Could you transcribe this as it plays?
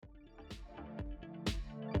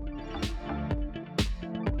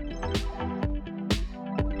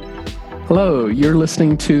Hello, you're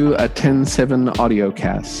listening to a 10-7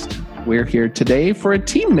 audiocast. We're here today for a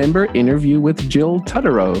team member interview with Jill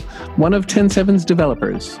Tutterrow, one of 10-7's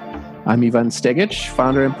developers. I'm Ivan Stegic,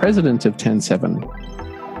 founder and president of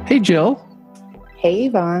 10-7. Hey, Jill. Hey,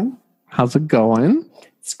 Ivan. How's it going?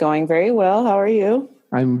 It's going very well. How are you?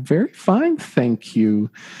 I'm very fine, thank you.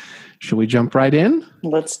 Should we jump right in?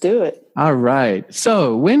 Let's do it. All right.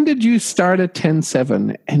 So, when did you start at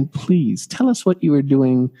 10-7? And please tell us what you were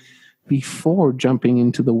doing before jumping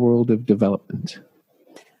into the world of development.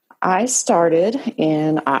 I started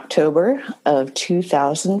in October of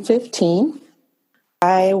 2015.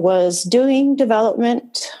 I was doing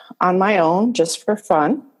development on my own just for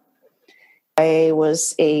fun. I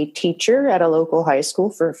was a teacher at a local high school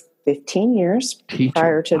for 15 years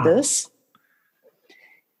prior to this.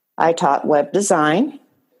 I taught web design.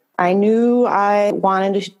 I knew I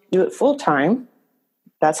wanted to do it full time.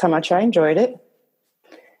 That's how much I enjoyed it.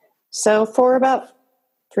 So for about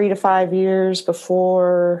 3 to 5 years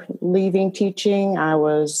before leaving teaching, I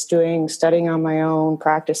was studying on my own,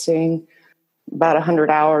 practicing about 100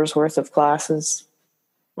 hours worth of classes.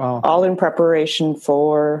 Wow. All in preparation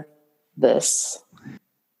for this.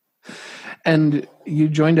 And you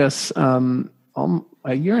joined us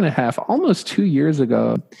a year and a half, almost 2 years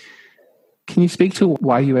ago. Can you speak to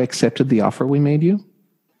why you accepted the offer we made you?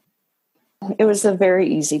 It was a very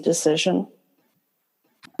easy decision.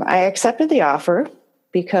 I accepted the offer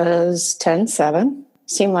because 10-7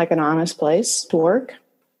 seemed like an honest place to work.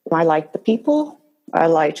 I liked the people. I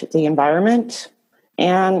liked the environment.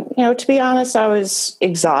 And, to be honest, I was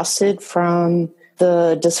exhausted from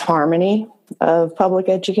the disharmony of public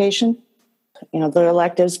education. The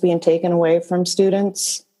electives being taken away from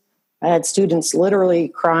students. I had students literally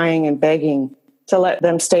crying and begging to let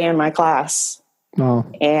them stay in my class. Oh.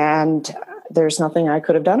 And there's nothing I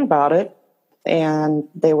could have done about it. And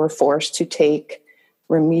they were forced to take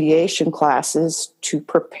remediation classes to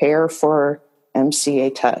prepare for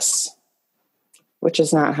MCA tests, which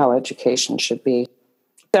is not how education should be.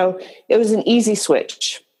 So it was an easy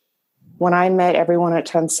switch. When I met everyone at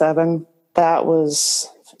 10-7, that was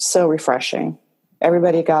so refreshing.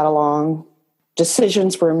 Everybody got along.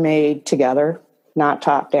 Decisions were made together, not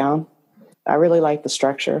top down. I really like the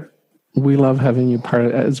structure. We love having you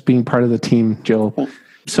being part of the team, Jill.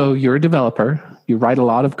 So you're a developer. You write a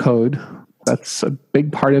lot of code. That's a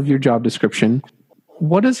big part of your job description.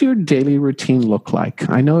 What does your daily routine look like?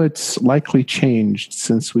 I know it's likely changed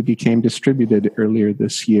since we became distributed earlier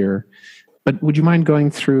this year, but would you mind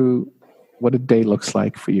going through what a day looks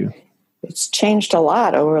like for you? It's changed a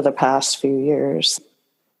lot over the past few years.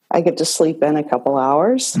 I get to sleep in a couple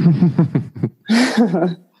hours.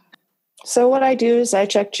 So what I do is I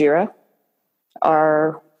check Jira,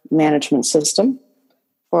 our management system,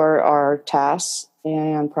 for our tasks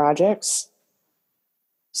and projects.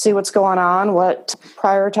 See what's going on, what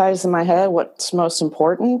prioritize in my head, what's most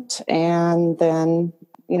important, and then,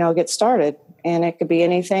 get started. And it could be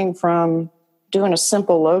anything from doing a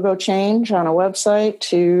simple logo change on a website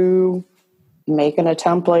to making a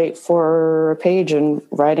template for a page and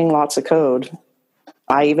writing lots of code.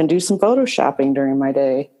 I even do some photoshopping during my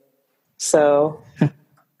day. So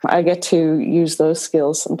I get to use those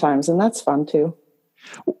skills sometimes, and that's fun too.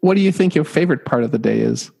 What do you think your favorite part of the day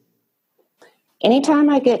is? Anytime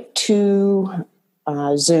I get to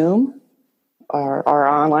Zoom or our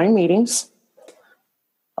online meetings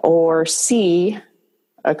or see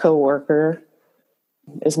a coworker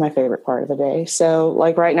is my favorite part of the day. So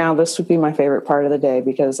like right now, this would be my favorite part of the day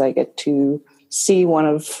because I get to see one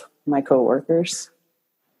of my coworkers.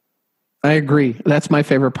 I agree. That's my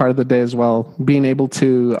favorite part of the day as well. Being able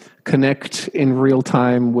to connect in real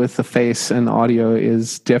time with the face and audio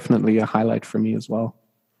is definitely a highlight for me as well.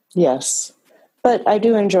 Yes, but I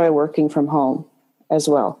do enjoy working from home as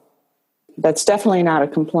well. That's definitely not a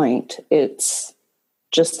complaint. It's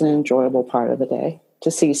just an enjoyable part of the day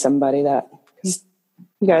to see somebody because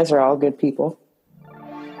you guys are all good people.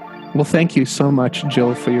 Well, thank you so much,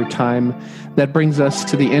 Jill, for your time. That brings us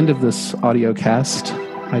to the end of this audio cast.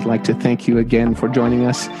 I'd like to thank you again for joining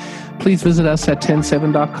us. Please visit us at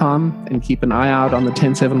 10-7.com and keep an eye out on the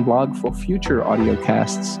 10-7 blog for future audio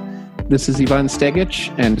casts. This is Ivan Stegic,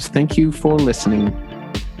 and thank you for listening.